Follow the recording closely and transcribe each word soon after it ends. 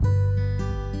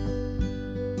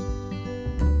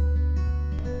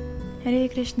Hare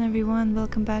Krishna everyone,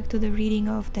 welcome back to the reading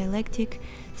of Dialectic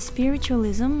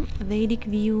Spiritualism, Vedic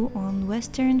View on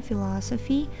Western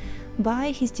Philosophy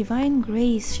by His Divine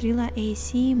Grace Srila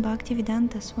A.C.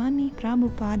 Bhaktivedanta Swami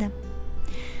Prabhupada.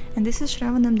 And this is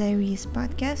Shravanam Diaries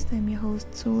podcast. I'm your host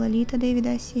Sulalita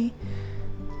Devidasi.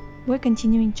 We're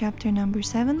continuing chapter number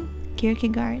 7,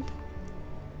 Kierkegaard.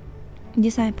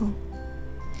 Disciple.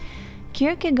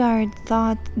 Kierkegaard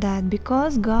thought that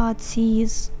because God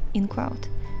sees, in quote,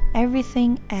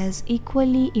 everything as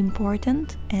equally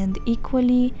important and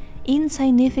equally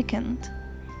insignificant,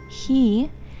 he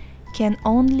can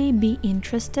only be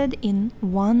interested in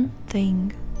one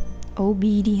thing,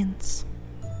 obedience.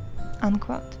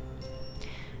 Unquote.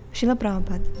 Srila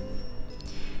Prabhupada.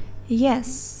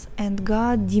 Yes, and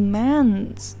God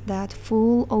demands that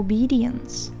full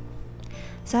obedience.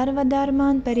 Sarva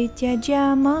dharman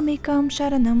parityajya mamekam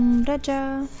sharanam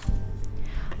vraja.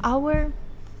 Our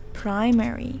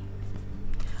primary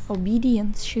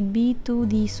obedience should be to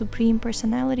the Supreme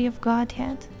Personality of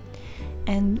Godhead,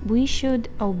 and we should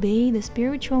obey the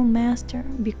spiritual master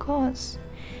because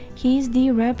he is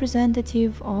the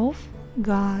representative of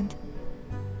God.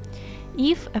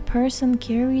 If a person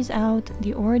carries out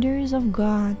the orders of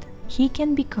God, he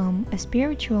can become a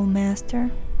spiritual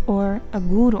master or a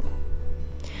guru.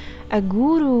 A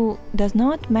guru does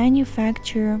not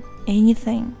manufacture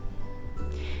anything.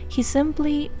 He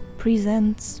simply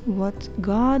presents what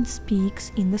God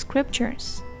speaks in the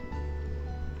scriptures.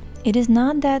 It is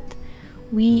not that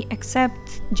we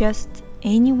accept just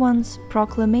anyone's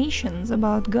proclamations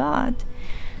about God.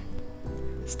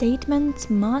 Statements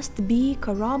must be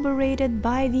corroborated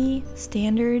by the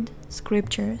standard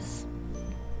scriptures.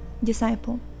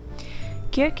 Disciple.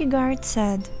 Kierkegaard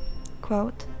said,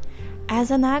 quote,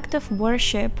 as an act of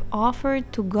worship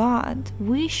offered to God,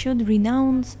 we should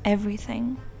renounce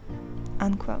everything.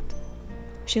 Unquote.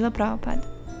 Srila Prabhupada.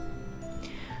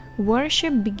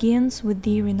 Worship begins with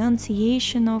the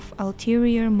renunciation of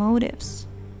ulterior motives.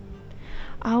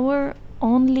 Our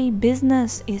only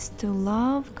business is to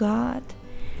love God,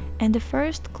 and the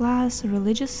first-class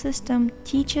religious system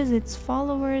teaches its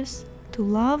followers to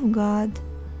love God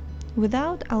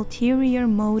without ulterior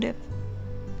motive.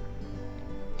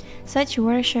 Such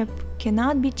worship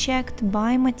cannot be checked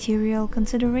by material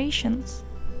considerations.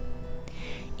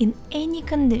 In any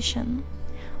condition,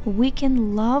 we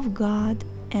can love God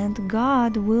and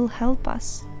God will help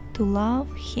us to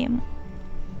love Him.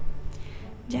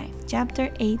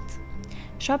 Chapter 8.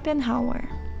 Schopenhauer.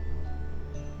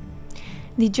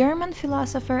 The German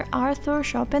philosopher Arthur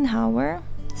Schopenhauer,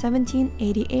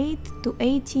 1788 to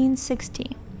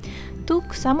 1860,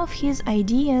 took some of his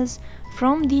ideas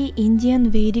from the Indian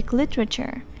Vedic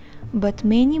literature, but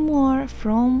many more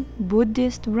from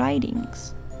Buddhist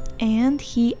writings, and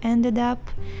he ended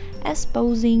up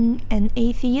espousing an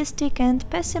atheistic and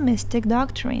pessimistic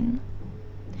doctrine.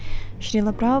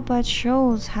 Srila Prabhupada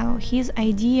shows how his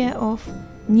idea of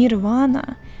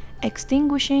nirvana,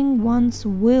 extinguishing one's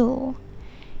will,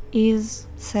 is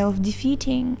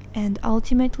self-defeating and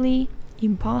ultimately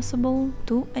impossible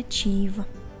to achieve.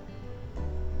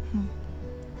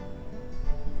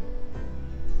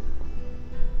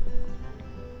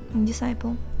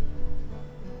 Disciple.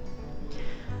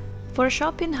 For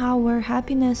Schopenhauer,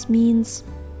 happiness means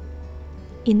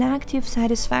inactive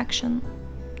satisfaction,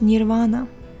 nirvana,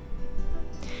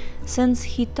 since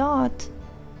he thought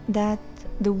that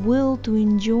the will to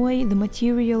enjoy the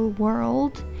material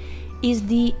world is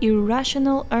the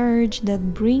irrational urge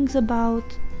that brings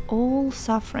about all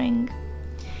suffering.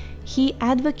 He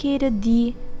advocated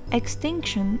the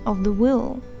extinction of the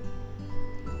will.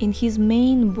 In his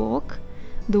main book,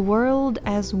 The World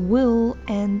as Will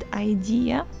and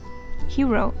Idea, he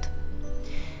wrote,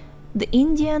 the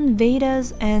Indian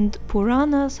Vedas and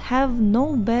Puranas have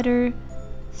no better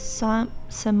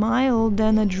simile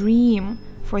than a dream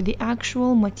for the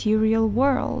actual material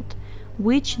world,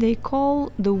 which they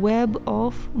call the web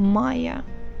of Maya,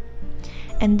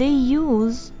 and they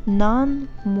use none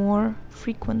more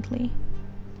frequently.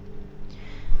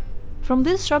 From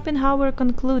this, Schopenhauer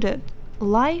concluded,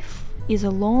 life is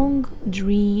a long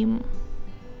dream.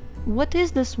 What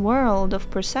is this world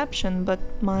of perception but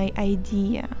my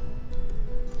idea?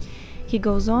 He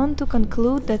goes on to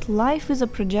conclude that life is a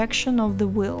projection of the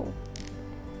will.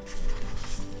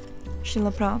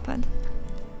 Srila Prabhupada.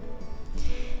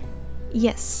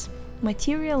 Yes,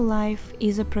 material life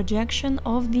is a projection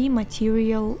of the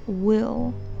material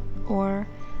will or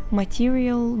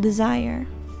material desire.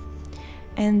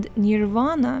 And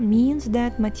nirvana means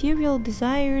that material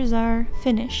desires are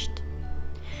finished.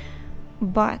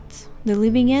 But the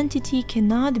living entity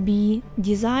cannot be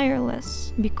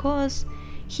desireless because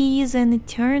he is an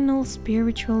eternal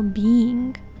spiritual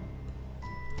being.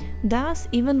 Thus,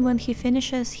 even when he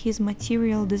finishes his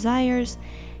material desires,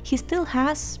 he still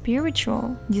has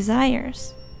spiritual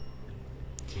desires.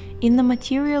 In the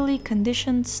materially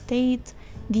conditioned state,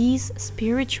 these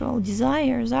spiritual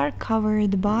desires are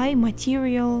covered by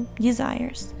material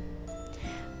desires.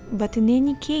 But in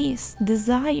any case,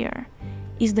 desire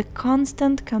is the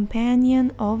constant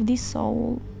companion of the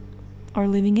soul or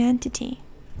living entity.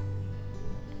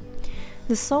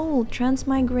 The soul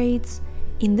transmigrates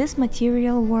in this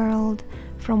material world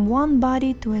from one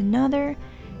body to another,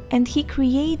 and he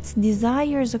creates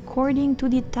desires according to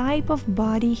the type of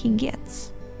body he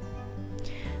gets.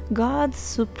 God's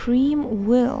supreme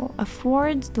will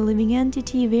affords the living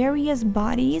entity various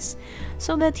bodies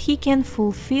so that he can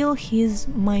fulfill his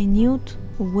minute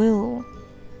will,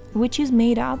 which is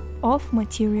made up of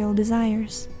material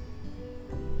desires.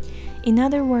 In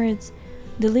other words,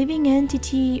 the living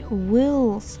entity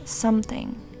wills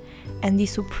something, and the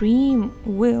supreme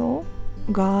will,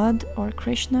 God or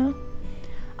Krishna,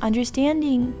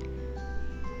 understanding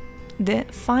the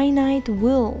finite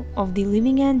will of the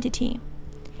living entity,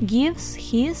 gives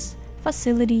his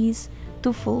facilities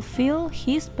to fulfill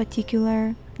his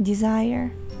particular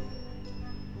desire.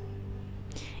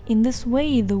 In this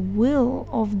way, the will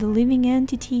of the living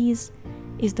entities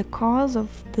is the cause of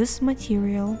this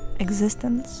material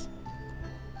existence.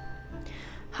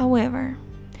 However,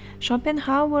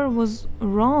 Schopenhauer was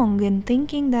wrong in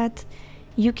thinking that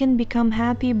you can become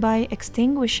happy by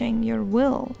extinguishing your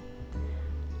will.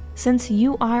 Since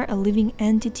you are a living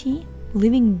entity,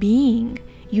 living being,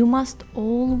 you must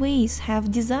always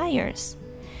have desires.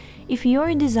 If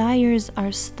your desires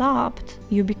are stopped,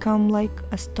 you become like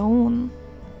a stone.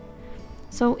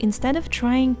 So instead of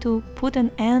trying to put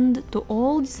an end to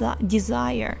all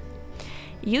desire,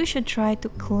 you should try to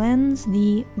cleanse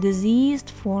the diseased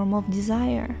form of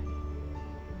desire.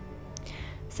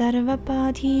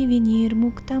 Sarvapadhi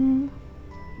vinirmuktam.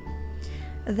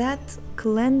 That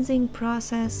cleansing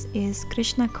process is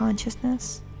Krishna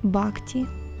consciousness, bhakti.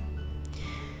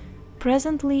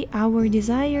 Presently, our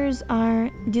desires are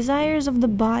desires of the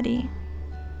body.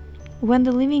 When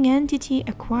the living entity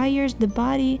acquires the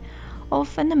body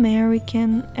of an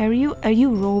American, a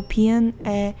European,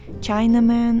 a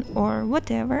Chinaman, or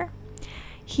whatever,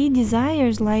 he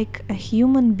desires like a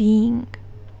human being.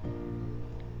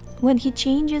 When he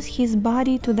changes his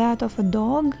body to that of a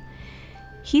dog,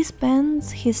 he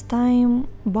spends his time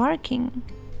barking.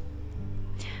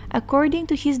 According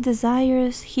to his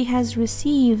desires, he has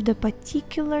received a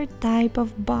particular type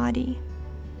of body.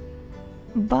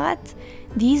 But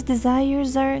these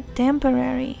desires are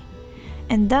temporary,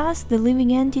 and thus the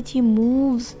living entity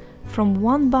moves from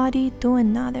one body to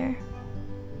another.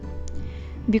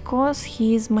 Because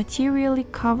he is materially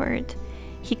covered,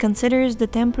 he considers the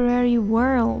temporary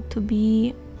world to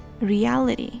be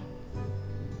reality.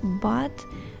 But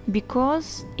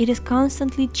because it is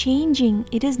constantly changing,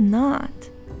 it is not.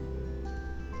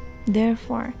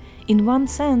 Therefore, in one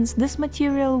sense, this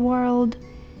material world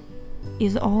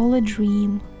is all a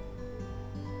dream.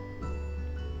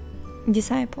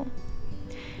 Disciple.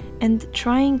 And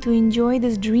trying to enjoy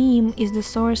this dream is the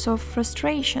source of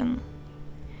frustration.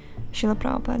 Srila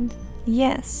Prabhupada.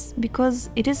 Yes, because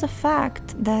it is a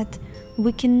fact that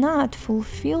we cannot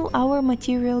fulfill our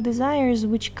material desires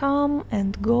which come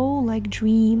and go like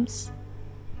dreams.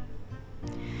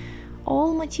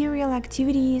 All material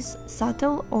activities,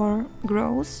 subtle or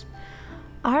gross,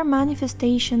 are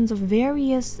manifestations of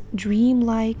various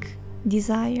dream-like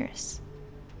desires.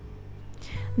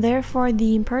 Therefore,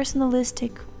 the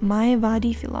impersonalistic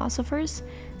Mayavadi philosophers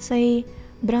say,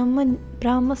 Brahma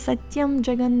Satyam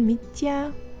Jagan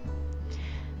Mithya.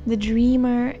 The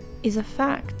dreamer is a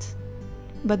fact,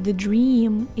 but the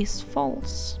dream is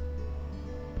false.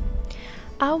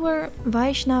 Our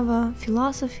Vaishnava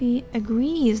philosophy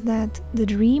agrees that the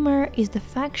dreamer is the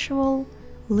factual,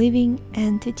 living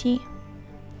entity.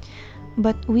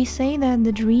 But we say that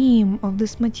the dream of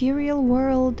this material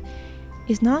world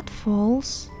is not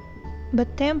false,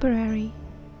 but temporary.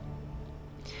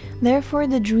 Therefore,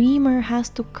 the dreamer has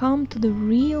to come to the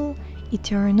real,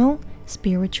 eternal,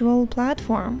 spiritual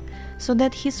platform so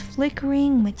that his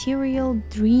flickering material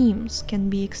dreams can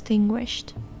be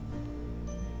extinguished.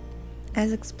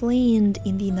 As explained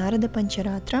in the Narada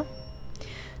Pancharatra,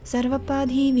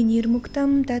 Sarvapadhi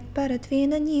vinirmuktam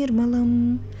tatparatvena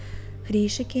nirmalam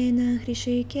Hrishikena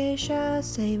Hrishikesha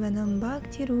Sevanam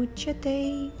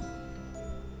Bhaktiruchyate.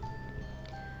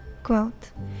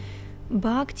 Quote,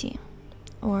 Bhakti,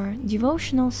 or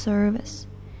devotional service,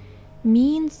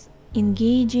 means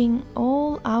engaging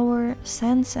all our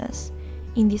senses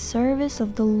in the service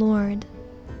of the Lord,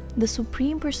 the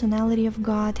Supreme Personality of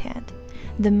Godhead,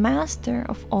 the Master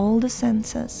of all the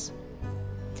senses.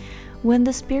 When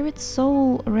the spirit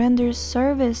soul renders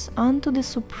service unto the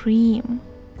Supreme,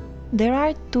 there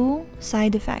are two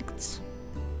side effects.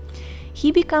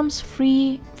 He becomes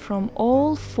free from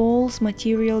all false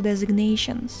material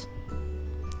designations,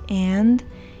 and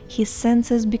his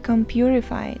senses become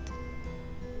purified.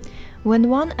 When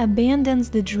one abandons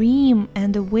the dream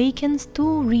and awakens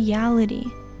to reality,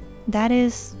 that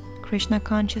is Krishna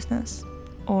consciousness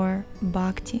or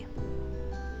bhakti.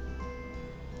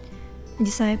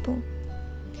 Disciple,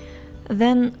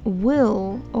 then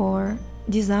will or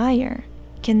desire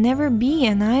can never be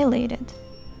annihilated.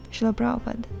 Srila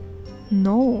Prabhupada.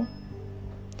 No.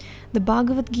 The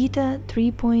Bhagavad Gita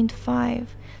 3.5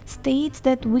 states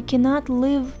that we cannot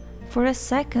live for a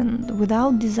second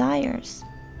without desires.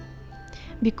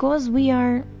 Because we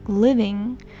are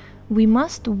living, we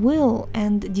must will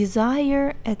and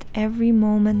desire at every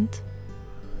moment.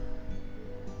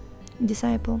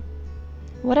 Disciple,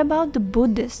 what about the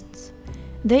Buddhists?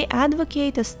 They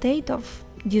advocate a state of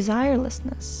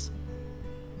desirelessness.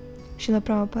 Srila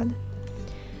Prabhupada.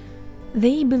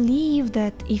 They believe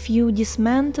that if you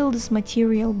dismantle this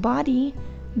material body,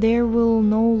 there will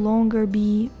no longer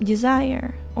be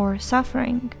desire or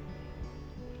suffering.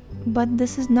 But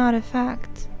this is not a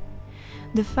fact.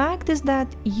 The fact is that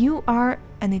you are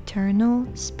an eternal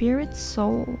spirit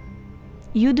soul.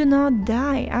 You do not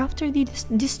die after the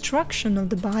destruction of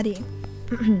the body.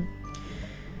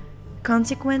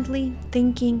 Consequently,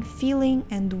 thinking, feeling,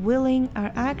 and willing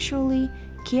are actually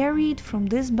carried from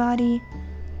this body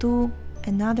to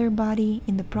another body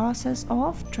in the process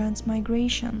of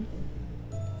transmigration.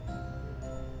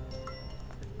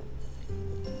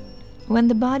 When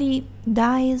the body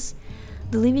dies,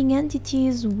 the living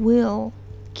entity's will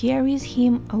carries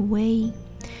him away,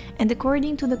 and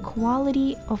according to the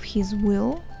quality of his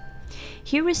will,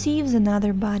 he receives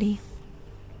another body.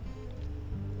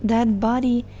 That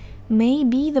body may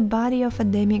be the body of a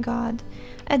demigod,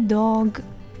 a dog,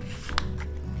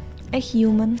 a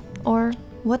human, or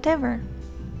whatever.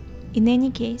 In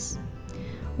any case,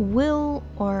 will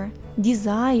or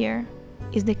desire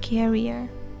is the carrier.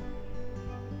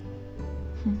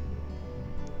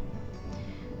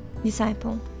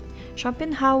 Disciple,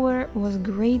 Schopenhauer was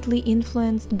greatly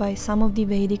influenced by some of the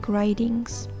Vedic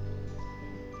writings.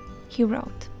 He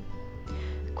wrote,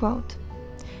 quote,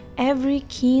 "Every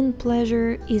keen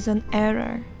pleasure is an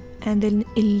error and an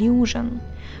illusion,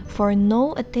 for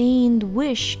no attained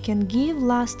wish can give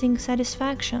lasting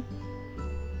satisfaction.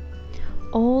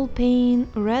 All pain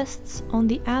rests on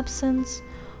the absence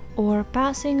or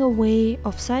passing away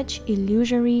of such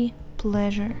illusory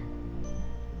pleasure.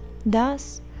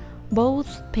 Thus,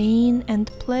 both pain and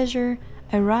pleasure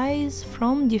arise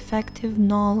from defective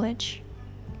knowledge.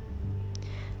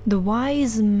 The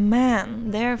wise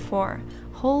man, therefore,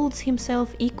 holds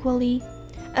himself equally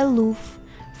aloof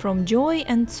from joy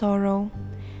and sorrow,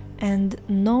 and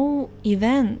no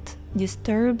event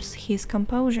disturbs his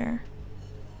composure."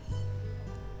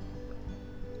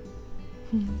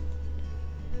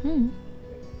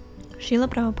 Srila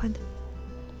Prabhupada.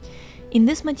 In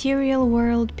this material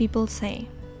world, people say,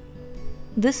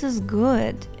 this is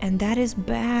good and that is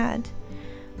bad.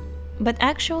 But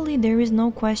actually there is no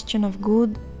question of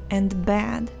good and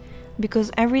bad,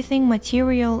 because everything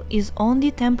material is on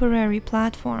the temporary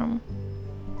platform.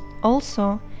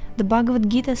 Also, the Bhagavad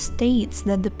Gita states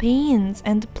that the pains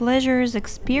and pleasures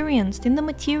experienced in the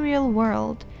material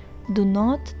world do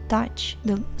not touch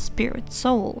the spirit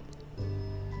soul.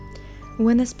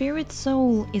 When a spirit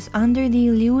soul is under the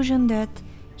illusion that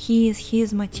he is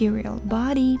his material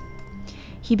body,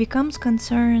 he becomes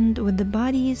concerned with the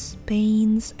body's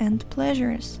pains and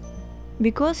pleasures,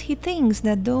 because he thinks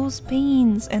that those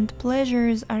pains and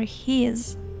pleasures are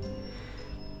his.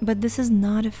 But this is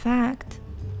not a fact.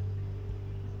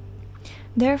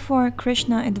 Therefore,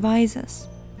 Krishna advises,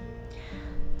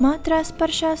 Matra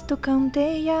sparshastu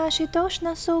kaunteya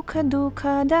shitoshna sukha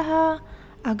dukha daha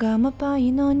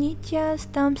agamapayino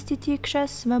nityastam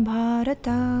stitikshasva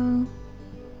bharata.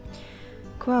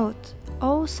 Quote,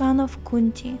 O son of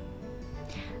Kunti,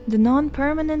 the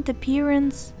non-permanent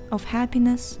appearance of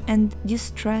happiness and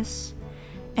distress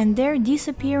and their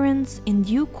disappearance in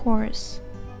due course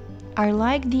are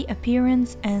like the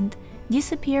appearance and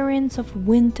disappearance of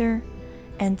winter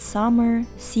and summer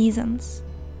seasons.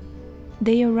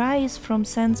 They arise from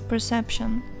sense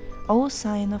perception, O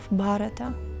sign of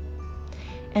Bharata,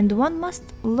 and one must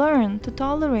learn to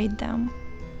tolerate them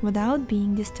without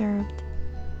being disturbed.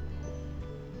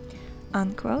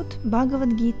 Unquote,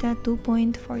 Bhagavad Gita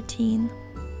 2.14.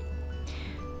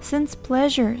 Since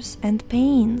pleasures and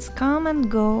pains come and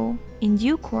go in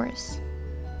due course,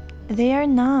 they are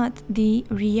not the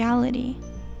reality.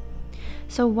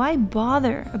 So why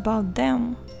bother about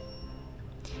them?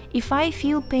 If I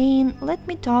feel pain, let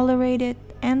me tolerate it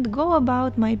and go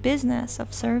about my business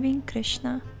of serving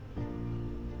Krishna.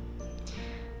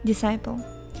 Disciple.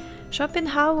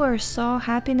 Schopenhauer saw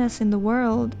happiness in the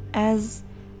world as,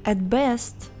 at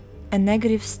best, a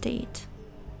negative state,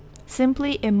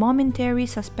 simply a momentary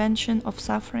suspension of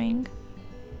suffering.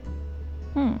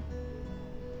 Srila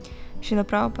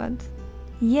Prabhupada.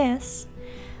 Yes,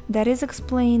 that is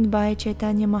explained by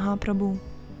Chaitanya Mahaprabhu.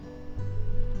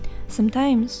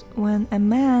 Sometimes, when a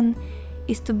man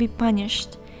is to be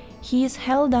punished, he is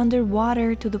held under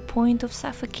water to the point of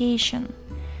suffocation.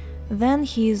 Then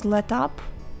he is let up,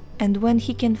 and when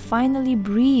he can finally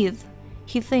breathe,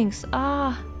 he thinks,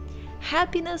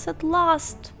 happiness at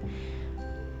last.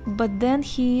 But then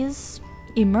he is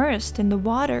immersed in the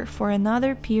water for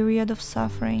another period of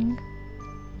suffering.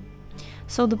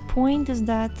 So the point is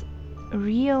that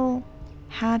real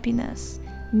happiness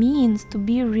means to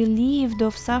be relieved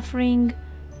of suffering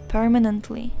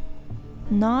permanently,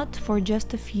 not for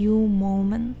just a few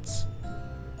moments.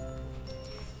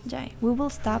 Jai, we will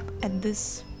stop at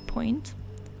this point,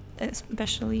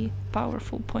 especially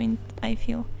powerful point, I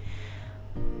feel.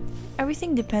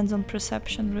 Everything depends on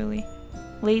perception, really.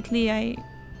 Lately,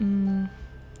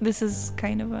 this is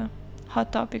kind of a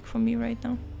hot topic for me right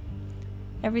now.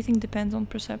 Everything depends on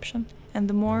perception, and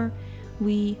the more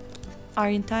we are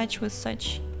in touch with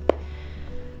such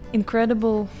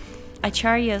incredible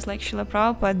acharyas like Srila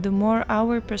Prabhupada, the more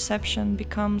our perception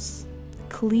becomes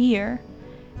clear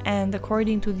and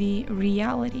according to the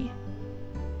reality.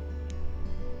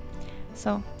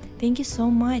 So, thank you so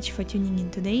much for tuning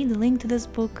in today. The link to this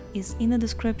book is in the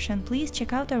description. Please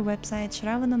check out our website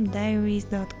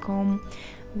shravanamdiaries.com,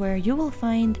 where you will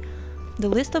find the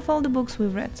list of all the books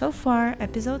we've read so far,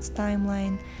 episodes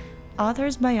timeline,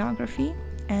 author's biography,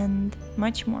 and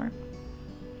much more.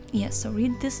 Yes, so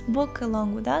read this book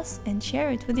along with us and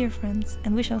share it with your friends,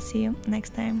 and we shall see you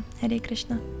next time. Hare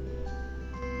Krishna.